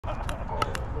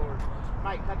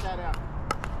Mike, cut that out.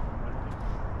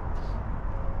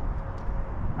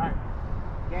 All right.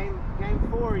 Game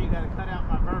 4, you got to cut out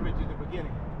my verbiage at the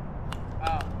beginning.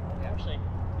 Oh, yeah. We'll see.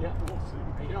 Yeah, we'll see.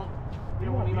 You don't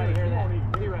want anybody to hear that.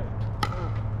 Get ready.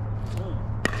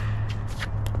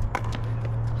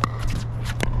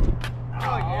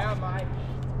 Oh yeah, Mike.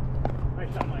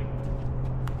 Nice shot, Mike.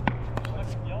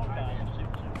 That's your guy.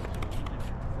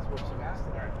 That's what you asked.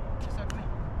 All right. Just up to me.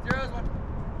 Zero's one.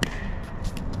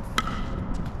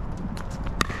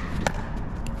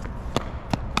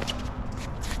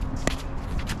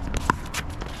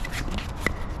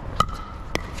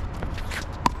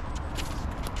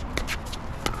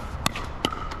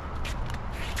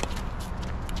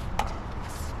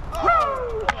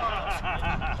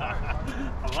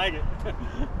 I like it. Good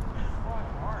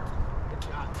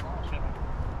shot.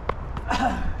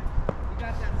 You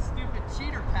got that stupid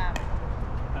cheater paddle.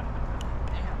 Damn.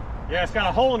 Yeah, it's got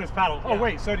a hole in his paddle. Oh, Yeah.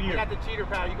 wait, so do you. I got the cheater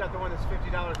pal. You got the one that's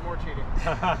 $50 more cheating.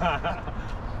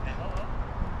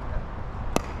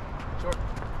 Short.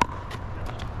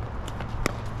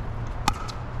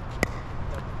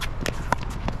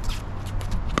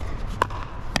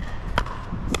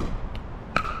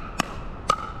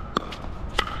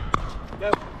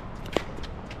 Go.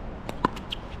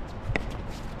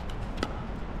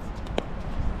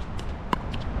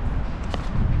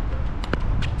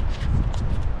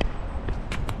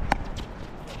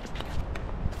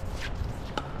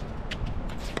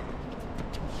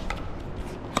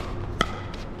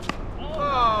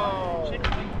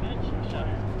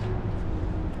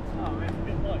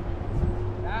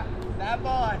 That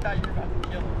ball, I thought you were about to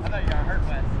kill him. I thought you got hurt,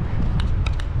 Wes.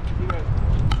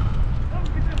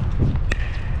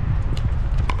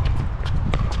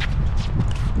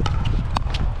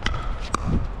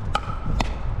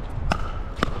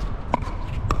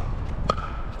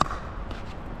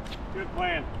 Good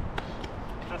plan.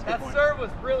 That's a good That point. serve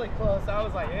was really close. I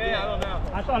was like, yeah, I don't know.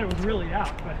 I thought it was really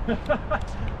out, but.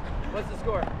 What's the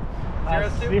score?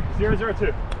 0-2?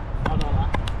 0-0-2. Oh, no,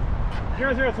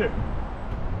 0-0-2.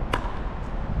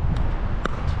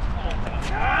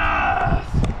 Yes!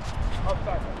 Oh,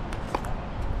 sorry.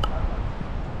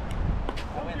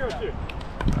 0-2.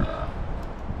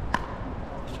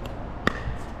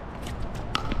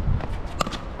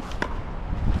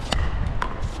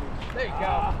 There you go.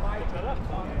 Mike. Pick that up.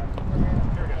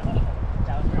 Here we go.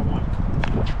 We got one.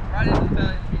 Right into the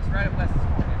belly of the piece, right at Wes's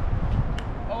forehead.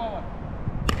 Oh,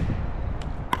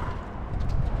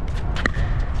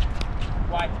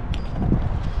 wide.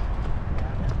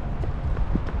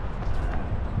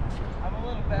 I'm a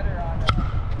little better on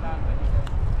non-video.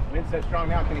 Wind so strong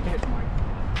now, can he hit, Mike?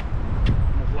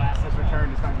 His last his return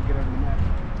is not going to get over the net.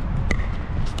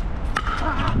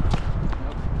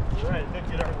 You're right, it did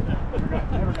get over there. Never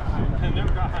got high enough.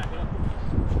 Never got high enough.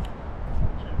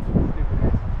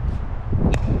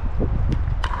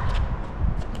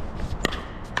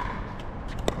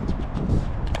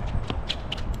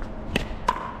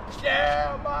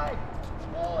 Yeah, Mike.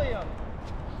 Bully him.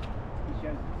 He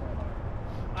shows himself.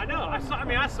 I know. I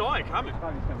saw it coming. I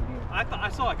thought he was coming in. I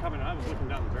saw it coming. I was looking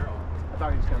down the barrel. I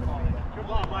thought he was coming in. Good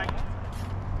ball, Mike.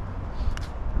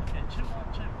 Okay, chip.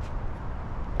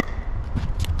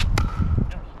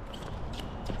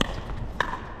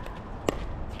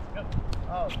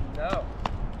 Oh, no.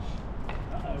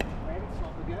 Uh-oh. Randy's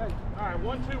something good. All right,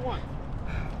 1-2-1.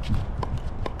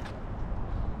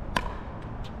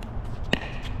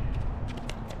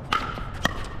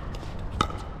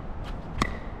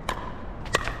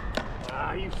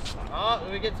 Ah, you suck. Oh,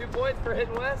 did we get 2 points for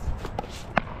hitting Wes?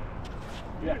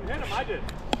 You didn't hit him, I did.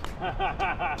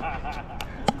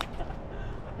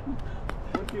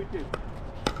 1-2-2.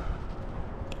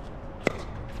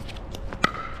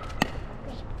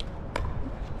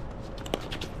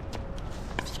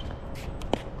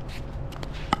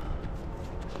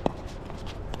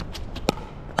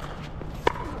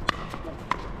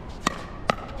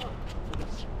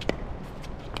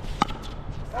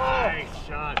 Nice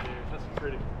shot, dude. That's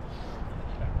pretty.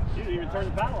 You didn't even turn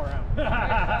the paddle around.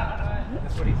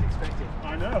 That's what he's expecting.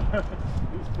 I know.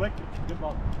 He's flicked it. Good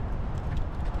ball.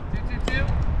 2-2-2.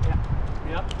 Yeah.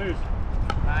 Yep, who's?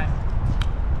 Nice.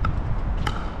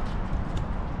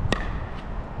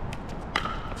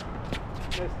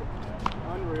 Missed it.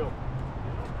 Unreal.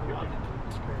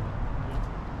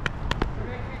 What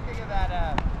makes me think of that,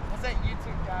 what's that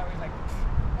YouTube guy where he's like,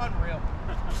 unreal.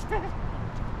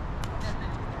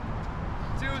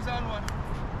 2's on 1.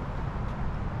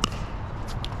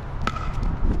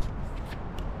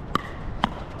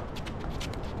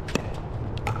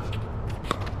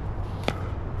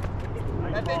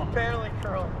 Nice That ball. thing barely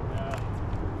curled. Yeah.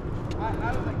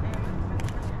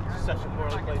 Such a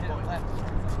poorly played point.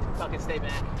 Fucking stay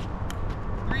back.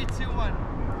 3, 2, 1.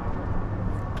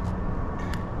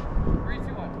 3, 2,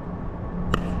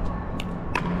 1.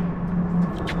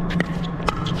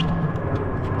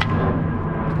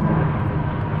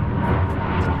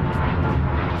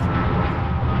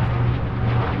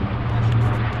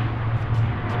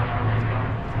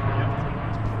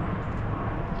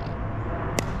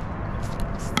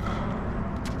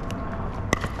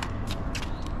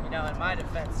 You know, in my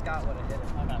defense, Scott would have hit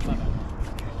it. My bad.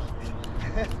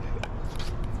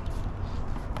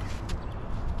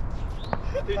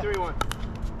 2, 3, 1.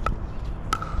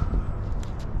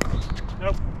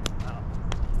 Nope.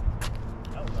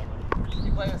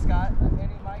 You play with Scott,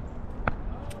 any Mike?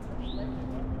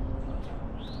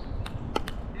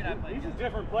 Dude, I played He's a against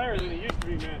different player than he used to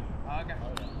be, man. Oh, okay.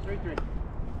 3, 3.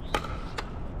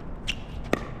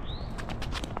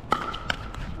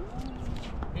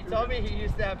 He told me he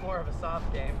used to have more of a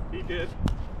soft game. He did.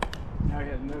 Now he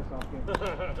has no soft game.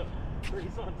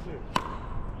 3's on 2.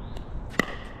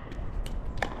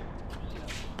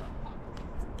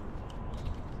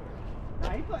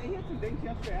 Nah, he had some dings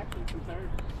yesterday, actually, some third.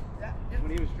 Yeah.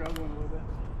 When he was struggling a little bit.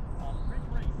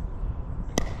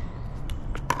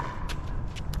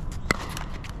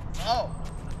 Oh.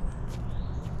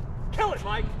 Kill it,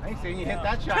 Mike. I ain't seen you hit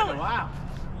that shot Kill in a it. while.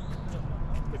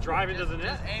 The drive into the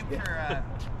net. Just aim for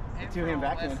aim Two for him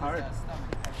back Wes's, in hard. stomach.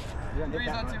 He doesn't hit 3's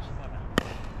that on much. 2.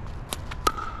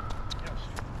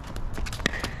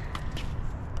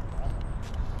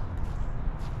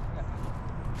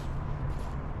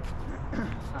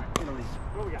 Alright, Italy.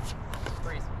 What we got?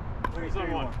 3's. 3's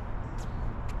on 1.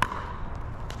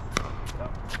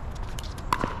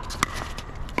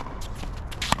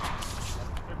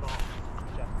 Good ball.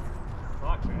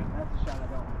 Fuck, man. That's a shot I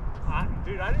don't want.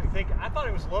 Dude, I didn't think. I thought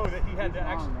it was low that he had He's to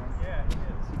actually. long, man. Yeah, he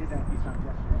is. He did that a few times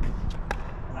yesterday.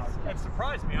 And I was That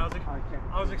surprised me. I checked.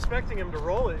 was expecting him to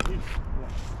roll it. Yeah.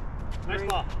 Nice 3,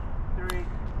 ball. 3,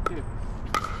 2.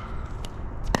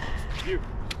 You.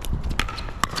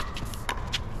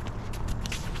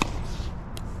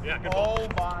 Yeah, good ball. Oh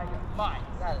my.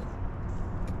 That is.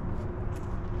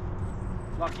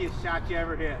 Luckiest shot you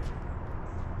ever hit.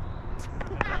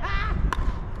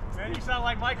 Man, you sound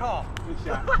like Mike Hall. Good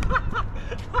shot.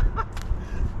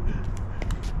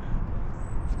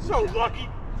 So lucky.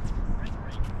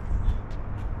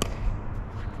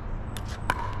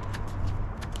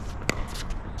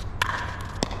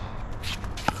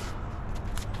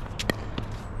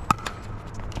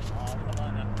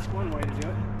 That's one way to do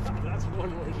it. That's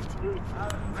one way to do it.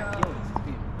 My feelings is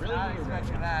being really Not weird right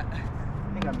expecting now. that.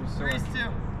 I think I'm just sore. 3's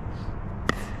 2.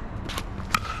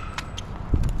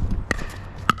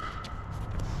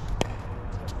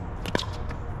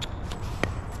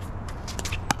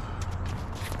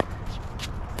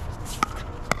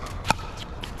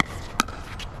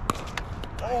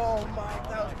 Oh my,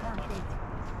 that was perfect.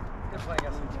 Good play,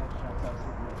 guys.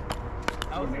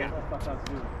 What we got? What the fuck else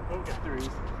do? What we got?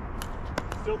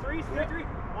 3s. Still 3s? 3, Yeah. 3?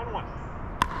 1, 1.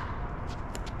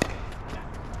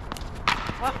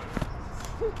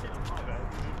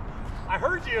 I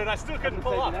heard you and I still couldn't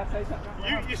pull off. Did I say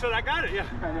something? You said I got it, yeah.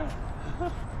 I know.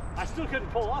 I still couldn't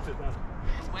pull off it though.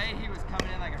 The way he was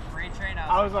coming in like a freight train,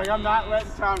 I was like, I'm not "Jeez."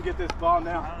 letting Tom get this ball I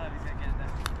now. don't know if he's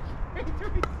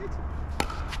gonna get it there.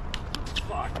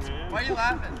 Fuck, man. Why are you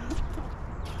laughing?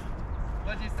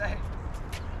 What'd you say?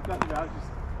 Nothing, I was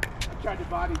just, I tried to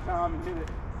body Tom and hit it.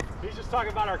 He's just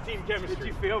talking about our team chemistry. Did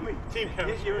you feel me? Team Hit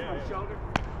chemistry. you with yeah, my yeah. shoulder.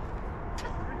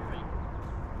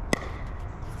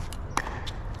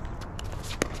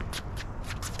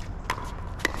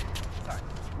 Sorry.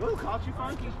 Ooh, caught you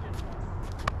funky.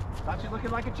 Caught you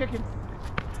looking like a chicken.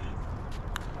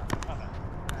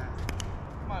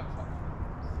 Come on.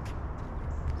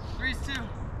 3's 2.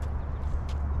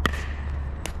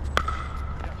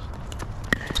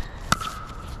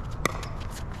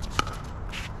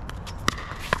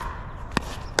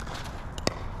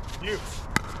 You.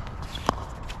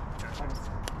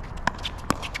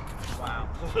 Wow.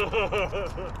 I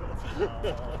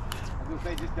was gonna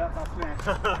say just duck, I'll smash.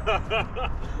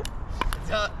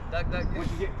 Duck.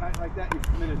 Once you get tight like that, you're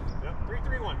committed. Yep. 3,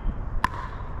 3, 1.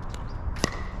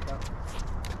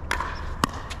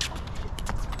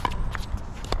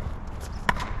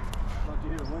 Thought you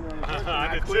hit a winner on the first one.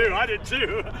 I did quit. too. I did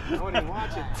too. I wouldn't even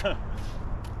watch it. Should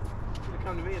have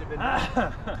come to me and have been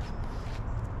done.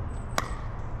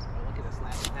 Look at us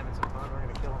laughing, having some fun. We're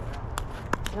gonna kill him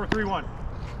now. 4, 3, 1.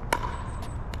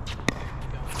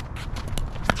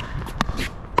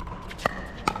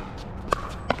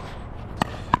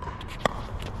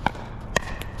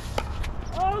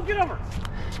 Oh, get over.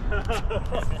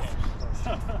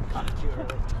 Too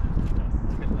early.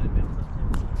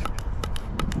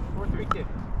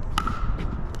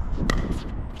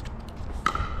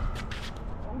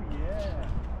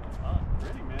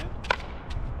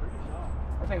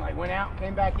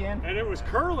 And it was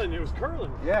curling. It was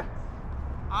curling. Yeah.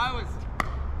 I was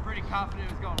pretty confident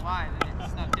it was going wide, and it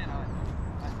snuck in on it.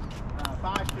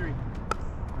 5-3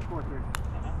 or 4-3.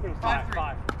 It was 5-3.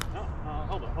 5. No,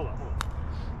 hold on.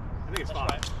 I think it's 5.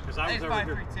 Because I was over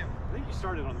here. 5-3 too. I think you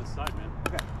started on this side, man.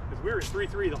 Okay. Because we were at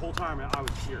 3-3 the whole time I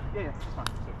was here. Yeah, that's fine.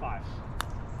 So 5.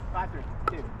 5-3.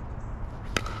 2.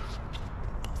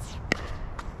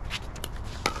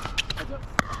 Heads up.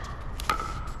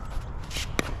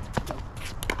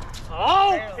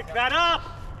 Oh! Pick that up!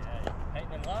 Yeah,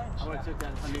 painting in lines. I would have took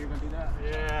that if I knew you were going to do that.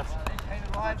 Yeah. They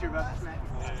painted I lines thought you were about last to smack.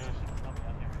 Yeah. I'll be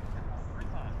out here.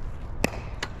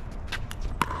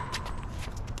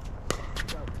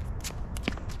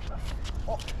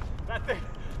 Oh, that thing.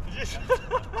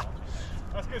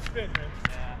 That's good spin, man.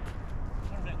 Yeah. A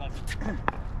little bit lucky.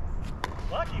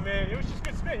 Lucky, man. It was just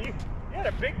good spin. You had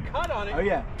a big cut on it. Oh,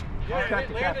 yeah. Yeah, I and cracked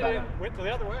it the crap landed out and of it. went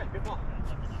the other way. Good ball.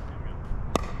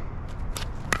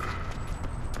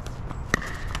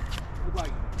 Looked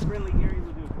like friendly Gary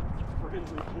would do.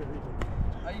 Friendly Gary.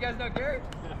 Oh, you guys know Gary?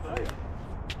 Oh, yeah.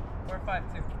 We're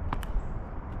 5-2.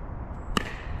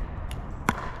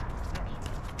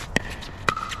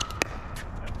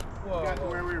 We got to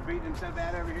where we were beating him so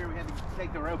bad over here, we had to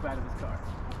take the rope out of his car.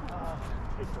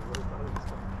 Take the rope out of this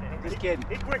one. Just kidding.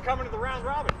 He quit coming to the round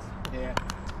robins. Yeah.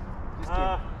 Just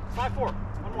kidding. 5-4.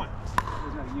 1-1.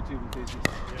 There's no YouTube enthusiast.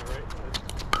 Yeah, right.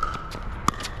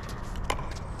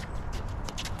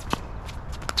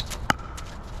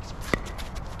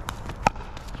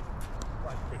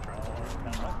 Good try.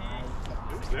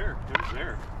 It was there. It was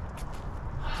there.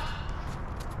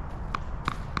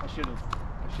 I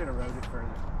should have rode it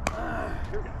further.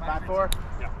 Here we go. 5-4.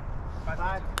 Yeah.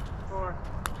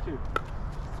 5-4-2.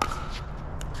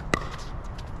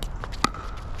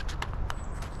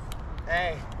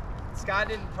 Hey, Scott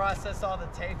didn't process all the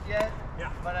tape yet,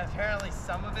 Yeah. but apparently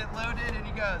some of it loaded, and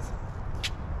he goes,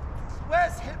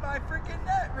 Wes hit my freaking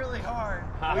net really hard.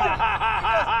 He goes,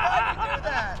 why'd you do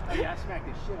that? Oh yeah, I smacked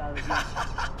the shit out of his.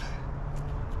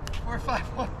 We're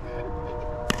 5-1.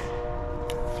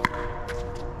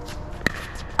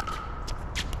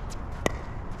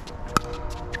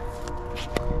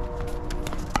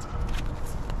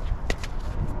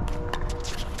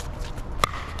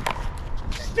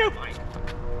 Stupid!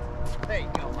 There you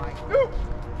go, Mike.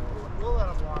 We'll let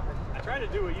him walk it. I tried to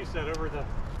do what you said over the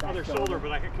other shoulder,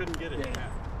 but I couldn't get it. Yeah.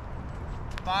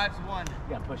 5-1. You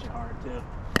gotta push it hard too.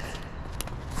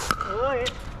 Oh, yeah.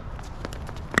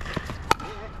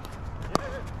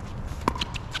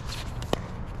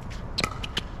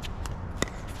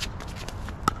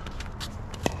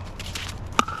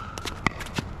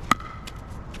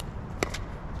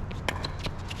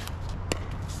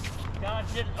 God,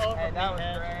 get it over Hey, me, that was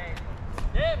man. great.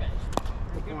 Damn it.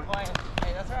 Good play.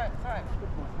 Hey, that's all right. That's all right.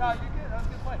 No, you're good. That was a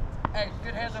good play. Hey,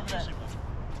 good hands over there.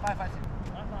 5-5-2.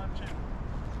 I'm 5-2.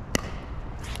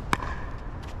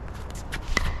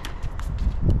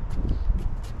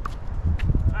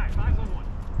 Alright, 5's on 1.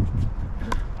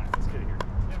 Alright, let's get it here.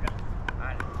 Here we go.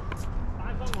 Alright.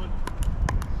 5's on 1.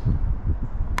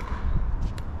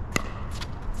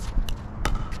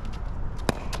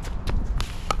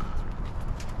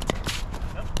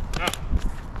 Nope. No.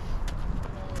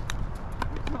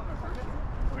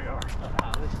 We are.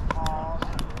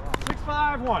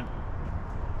 6-5-1.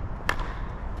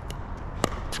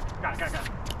 Got it.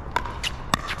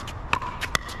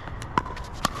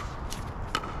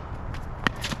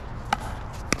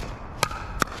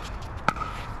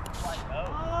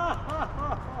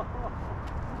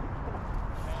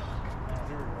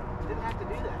 Didn't have to do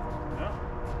that. No.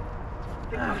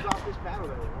 It comes off this paddle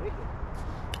though. Right?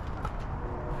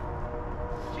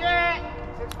 Shit!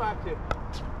 6-5-2.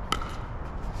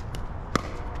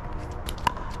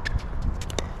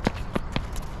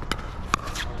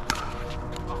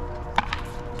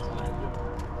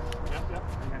 Yep.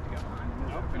 I have to go behind him.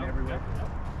 It's Nope, open nope, everywhere. yep.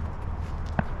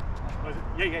 Was it?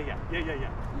 Yeah.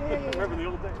 Yeah. Remember the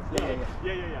old days?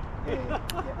 Yeah. Yeah. I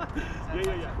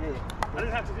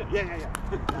didn't have to do it. Yeah.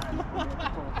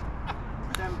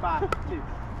 7-5-2.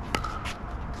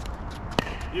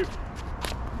 You.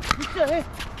 Okay.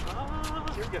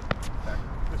 You're good.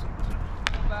 This one.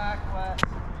 Come back, Wes.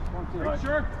 1-2. Are you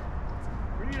sure?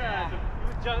 We need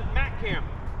Matt Cam.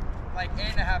 Like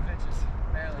 8.5 inches.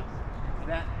 Barely. Is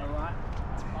that a lot?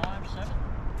 5-7.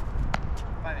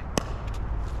 5-8.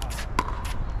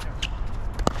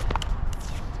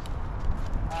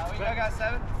 I got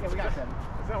 7. Yeah, we got 7.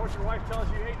 Is that what your wife tells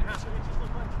you 8.5 inches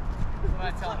look like? That's what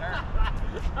I tell her.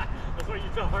 That's what you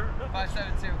tell her?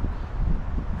 5-7-2.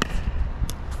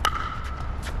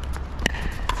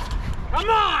 Come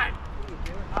on!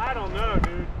 I don't know,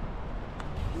 dude.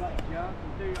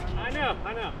 I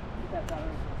know.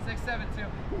 6-7-2.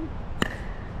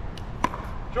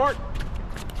 Short.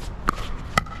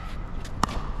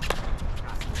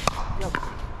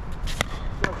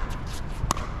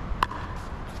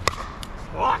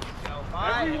 Fuck.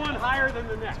 Everyone higher than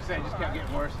the next. It just kept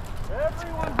getting worse.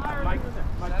 Everyone higher than the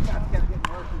next. My shot kept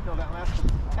getting worse until that last one.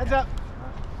 Heads up.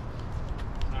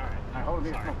 All right. All right, hold it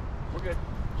here. Sorry. Come on. We're good.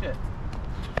 Shit.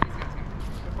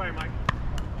 Good play, Mike.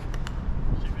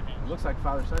 It looks like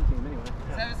father-son team anyway.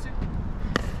 7-2.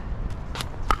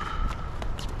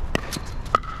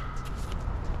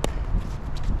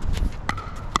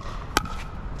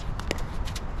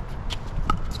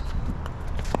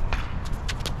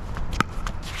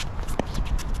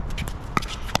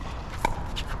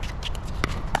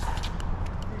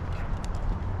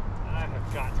 I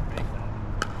have got to make that.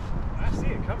 I see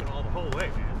it coming all the whole way,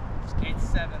 man.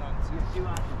 8-7 on 2. You have two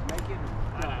options. Make it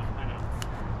or I know.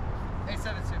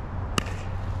 8-7-2.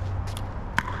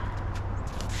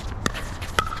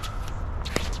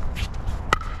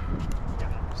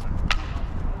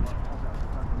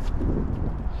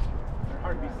 They're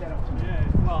hard to be set up to me. Yeah,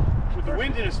 well, with the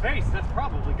wind in his face, that's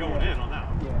probably going in on that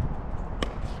one. Yeah.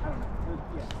 I don't know.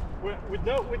 Yeah. With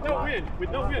no wind. With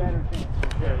A no lot wind. better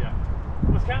chance. Yeah.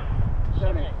 Let's count.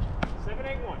 7-8.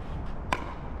 7-8-1.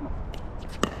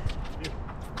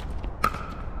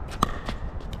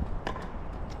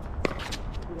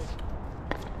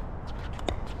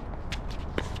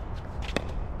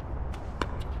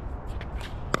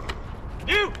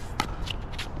 You!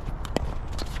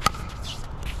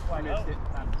 I missed it.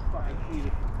 I'm fucking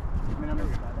cheated. I mean, I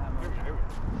missed it by that much. Here we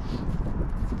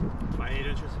go. By 8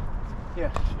 inches.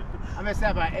 Yeah. I missed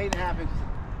that by 8.5 inches.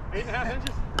 8.5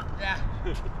 inches? Yeah.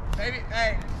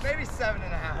 Maybe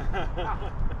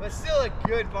 7.5. But still a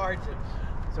good margin.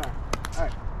 Sorry. All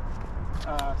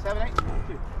right. 7-8.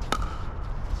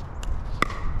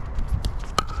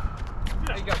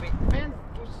 There you go, B. Man,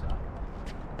 you suck.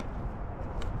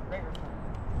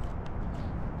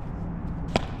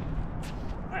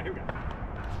 All right, here we go.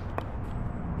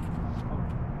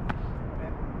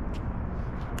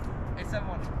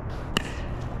 8-7-1.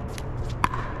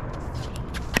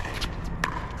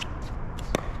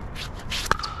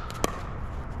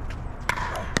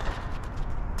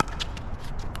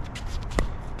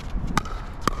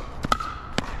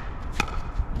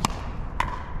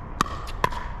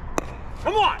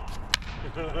 Come on!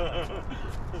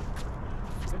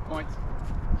 Good points.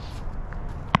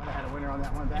 I had a winner on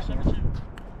that one back.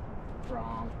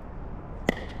 Wrong.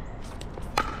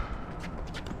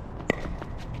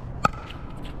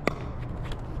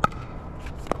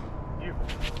 You.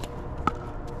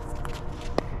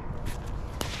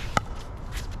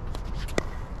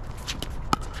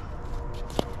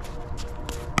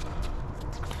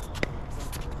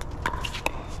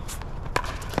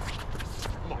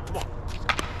 Come on.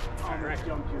 Oh, that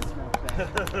jump just smelled bad.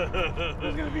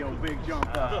 There's going to be a big jump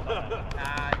up.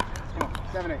 Come on,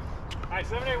 7-8. All right,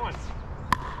 7-8-1.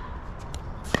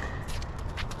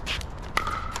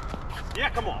 Yeah,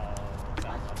 come on.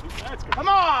 Let's go. Come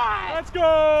on! Let's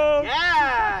go!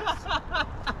 Yes!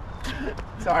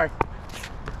 Sorry.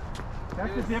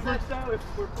 That's It the was difference, though. If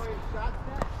we're playing shot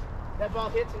set, that ball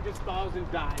hits and just falls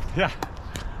and dies. Yeah.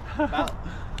 About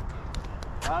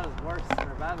as worse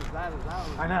or about as bad as that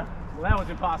was. I know. Well, that was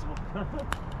impossible.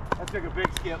 That took a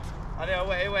big skip. I know,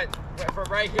 it went from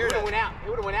right here It would to... have went out. It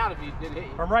would have went out if you didn't hit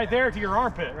you. From right there to your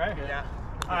armpit, right? Yeah.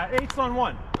 8's on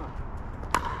 1.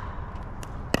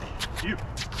 You.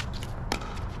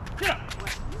 Get up.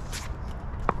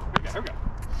 Here we go.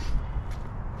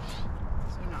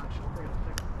 So nonchalant.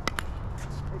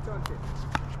 It's on 2.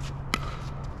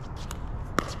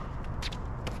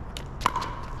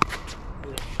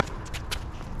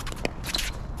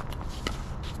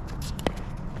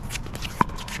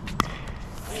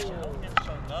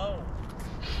 So low.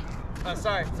 Oh,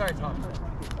 sorry, Tom.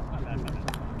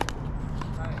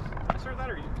 I served that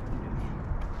or you?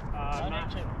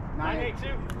 9-8-2.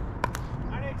 9-8-2.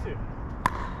 9-8-2.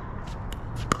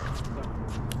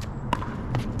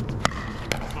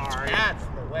 Sorry. That's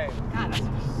the way. God, that's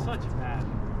such a bad.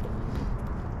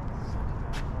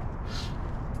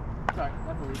 Sorry,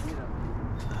 I believe you though.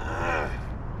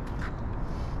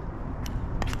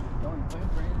 Don't play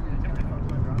for anything.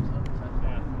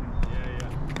 Yeah.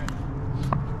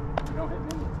 Don't hit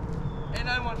me.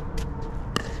 8-9-1.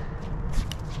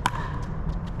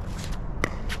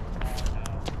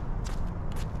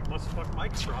 Must have fucked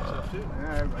Mike's drops up too.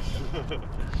 Yeah, everybody does.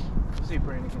 We'll see if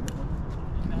Brandon can hit one.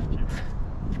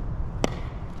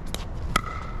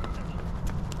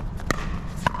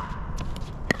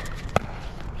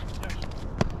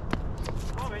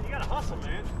 Oh man, you gotta hustle,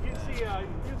 man.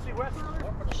 see Wes earlier?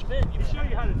 Or for the spin. He showed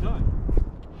you how to do it.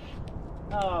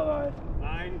 Oh,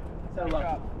 9. so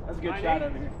lucky. That's a good shot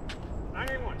over here.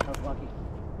 9-1. That was lucky.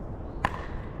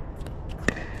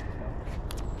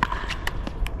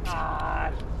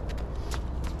 Ah,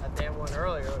 that damn one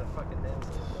earlier would have fucking danced.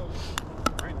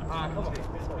 Ah, come on.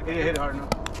 He didn't hit hard enough.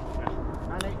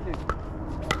 9-8-2.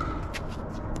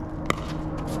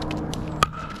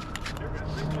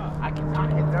 I cannot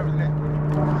hit it over the net.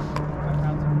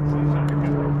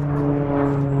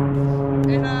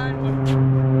 8-9.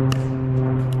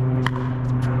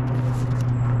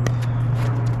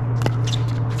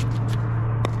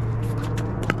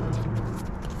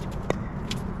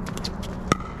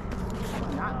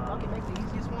 Not fucking make the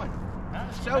easiest one.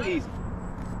 So easy.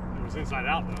 It was inside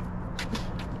out though.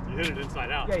 You hit it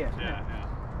inside out. Yeah. Yeah.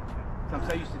 So I'm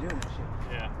so used to doing that shit.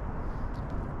 Yeah.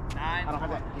 9. I don't have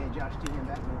that. Yeah, Josh, do him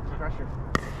back with pressure.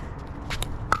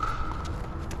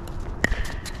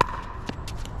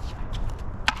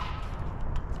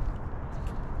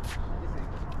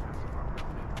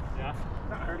 Yeah. It's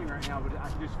not hurting right now, but I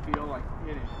just feel like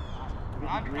hitting.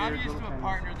 I'm used to a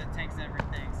partner that takes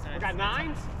everything. So We got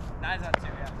 9s? 9's on 2,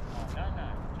 yeah.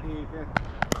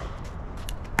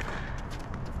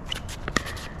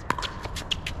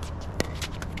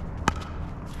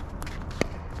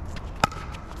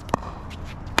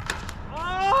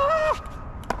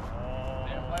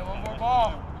 Play one more ball.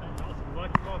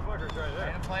 Lucky motherfuckers right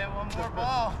there. Gonna play one more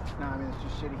ball. No, I mean, it's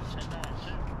just shitty.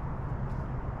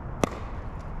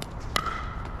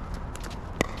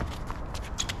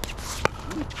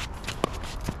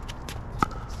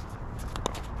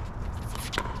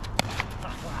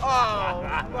 Oh,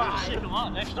 my. Shit, come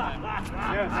on, next time.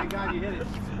 Yeah, thank God you hit it.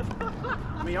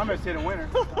 I mean, you almost hit a winner.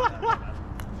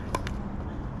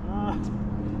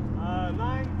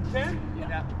 9, 10?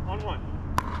 Yeah. On 1.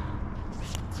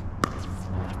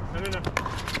 No.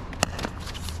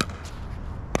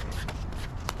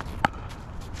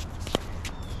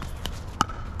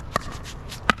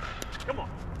 Come on.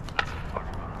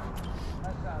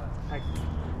 Thanks.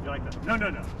 You like that? No.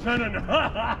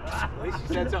 At least you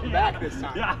said something back this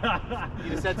time. Yeah.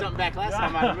 You said something back last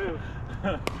time I'd have moved.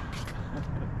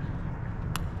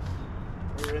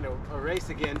 We're in a race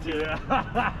again, too. Yeah.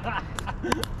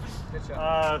 Good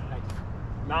shot.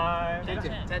 9,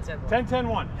 10, 10,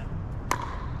 1.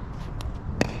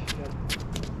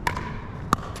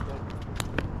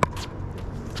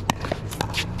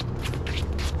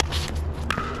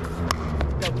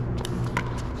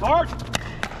 Sarge!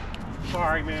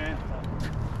 Sorry, man.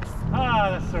 Ah,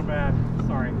 that's so bad.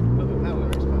 Sorry. That was a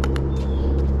race.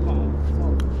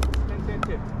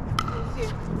 10-10-2.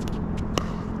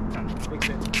 Big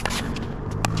fit.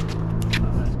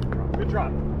 Good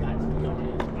drop. Guys, That's a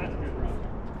good drop.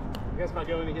 I guess my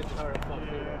going to hit the hard up.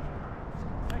 Yeah.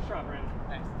 Nice shot, Brandon.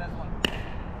 Thanks. That's one.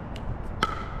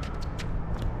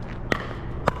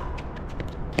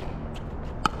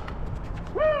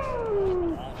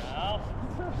 Woo!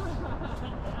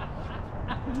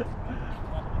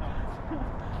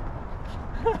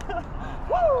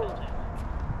 Woo!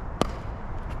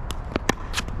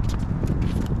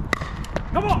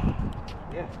 Come on!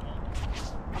 Yeah.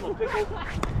 I'm a pickle.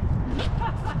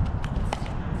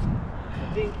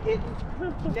 Ding hitting,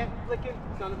 net flicking,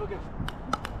 son of a gun.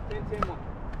 10-10-1.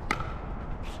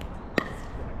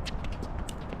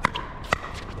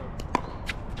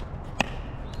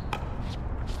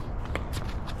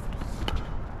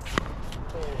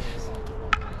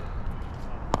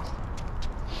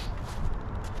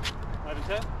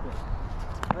 $11-10?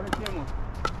 11-10-1.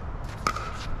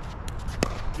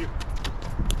 You.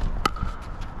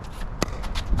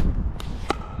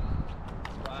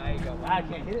 I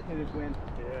can't hit it through this wind.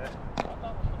 Yeah.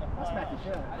 I'll smack the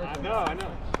shit out of it. I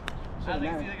know. I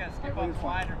think it's either gonna skip off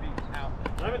wide or be out.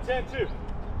 11-10-2.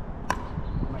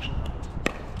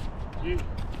 You.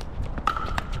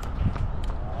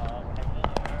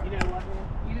 You know what, man?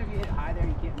 Even if you hit high there,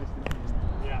 you can't miss this wind.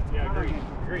 Yeah,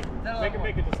 agree. Make him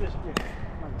make a decision.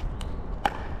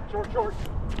 Short.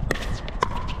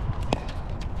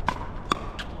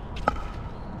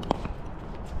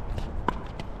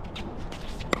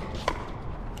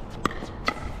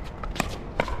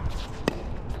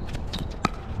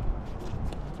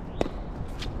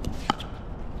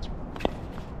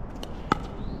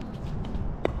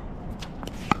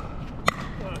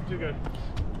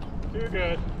 Too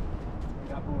good.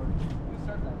 Got bored.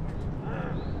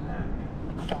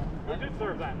 Who did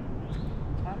serve that?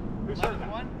 Huh? Who served that?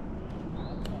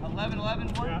 11-1?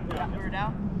 11-1? Yeah. We were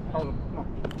down? Hold him. Come on.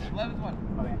 11-1.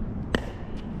 Oh, yeah.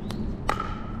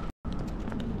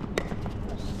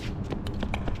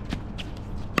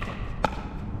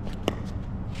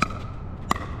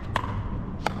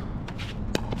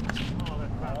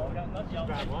 Just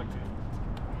bad luck, man.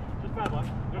 Just bad luck.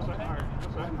 No sweat. Hard. No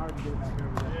It's sweat. hard to get it back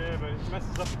over there. Yeah, but it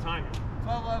messes up the timing.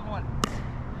 12, 11, 1.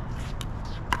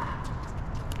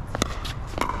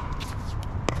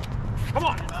 Come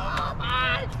on.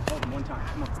 Hold him one time.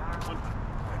 Come on. One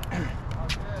time. All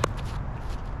good.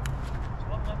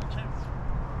 12 level 2.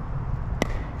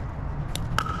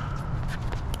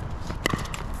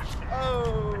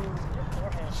 Oh.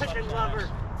 Chicken lover.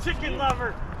 Chicken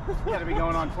lover. Got to be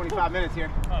going on 25 minutes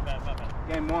here. My bad, my bad.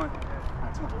 Game 1. All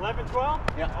right, come on. 11, 12?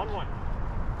 Yeah. On one.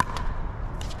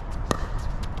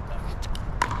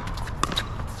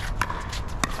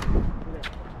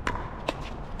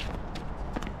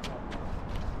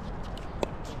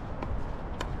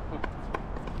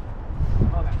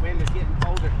 Oh, that wind is getting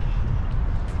colder.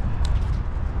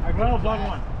 All right, 12, on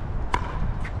one.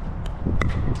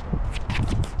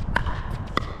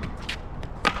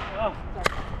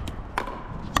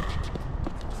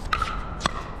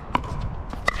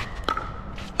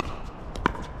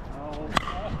 Oh,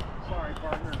 sorry,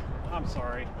 partner. I'm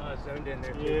sorry. Zoned in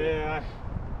there. Yeah.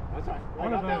 That's all right. I One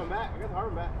got of that those. one back. I got the hard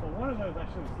one back. Well, one of those I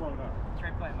should have slowed up.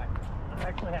 Straight play, Mike. I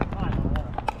actually had time on one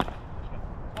of them.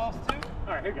 12, 2.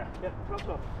 All right, here you go. Yeah, 12,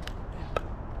 12.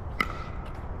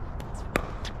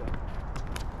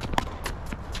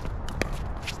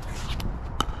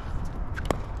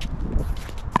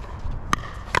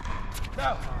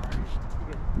 Go.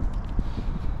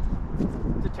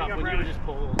 It's a tough one. You were just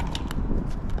pulled.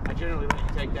 I generally let you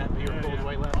take that, but you were pulled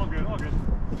way left. All good, all good.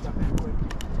 Stop that quick.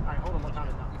 All right, hold on one time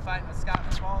at a time. You fighting with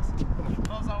Scott for balls? Come on.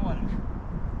 12's on 1.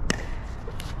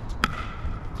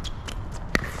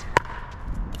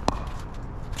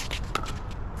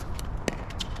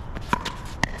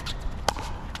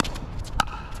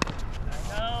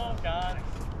 No, got it.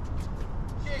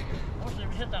 I wasn't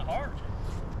even hit that hard.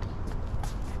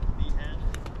 Beathead.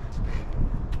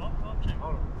 12, 12, 2.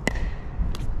 Hold on.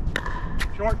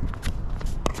 Short.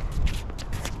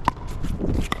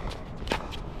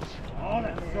 Oh,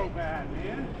 that's so bad,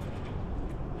 man.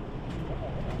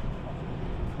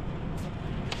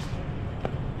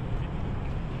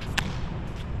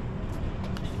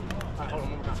 All right, hold on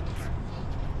one more time.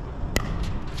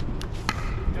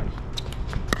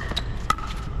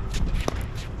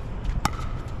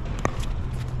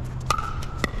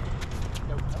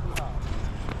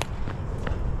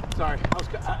 Sorry, I was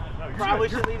No, you're probably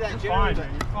good. should leave that You're generally, fine, but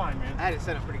man. You're fine, man. I had it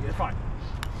set up pretty good. You're fine.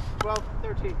 12,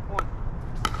 13, 1.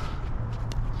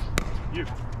 You.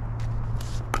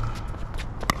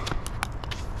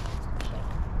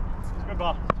 Good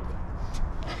ball.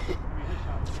 I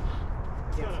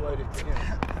can't float it to him.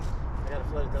 I gotta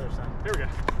float it the other side. Here we go.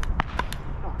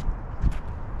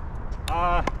 Come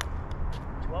on.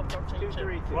 12, 13, 2, 2.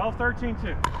 3, 2. 12, 13, 2.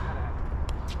 You.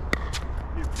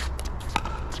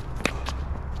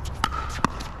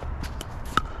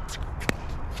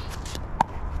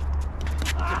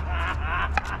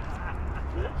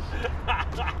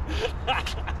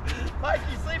 Mike,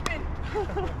 you sleeping? No,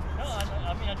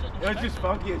 I mean, I didn't It was just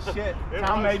funky as shit. It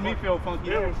Tom was made me funky. feel funky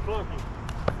It there. was funky.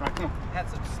 All right, come on. Had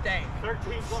some stank.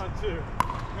 13, 1, 2.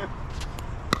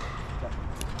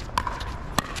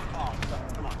 Oh,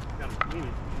 sorry. Come on. Got it. Lean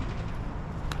it.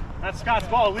 That's Scott's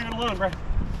ball. Leave it alone, bro.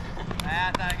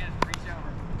 I thought I could reach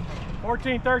over.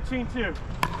 14, 13, 2.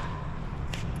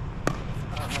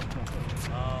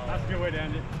 Oh. That's a good way to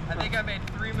end it. I think I made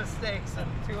 3 mistakes, and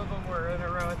 2 of them were in a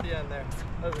row at the end there.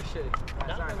 Those are shitty.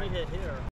 Not Sorry, when we Mike. hit here.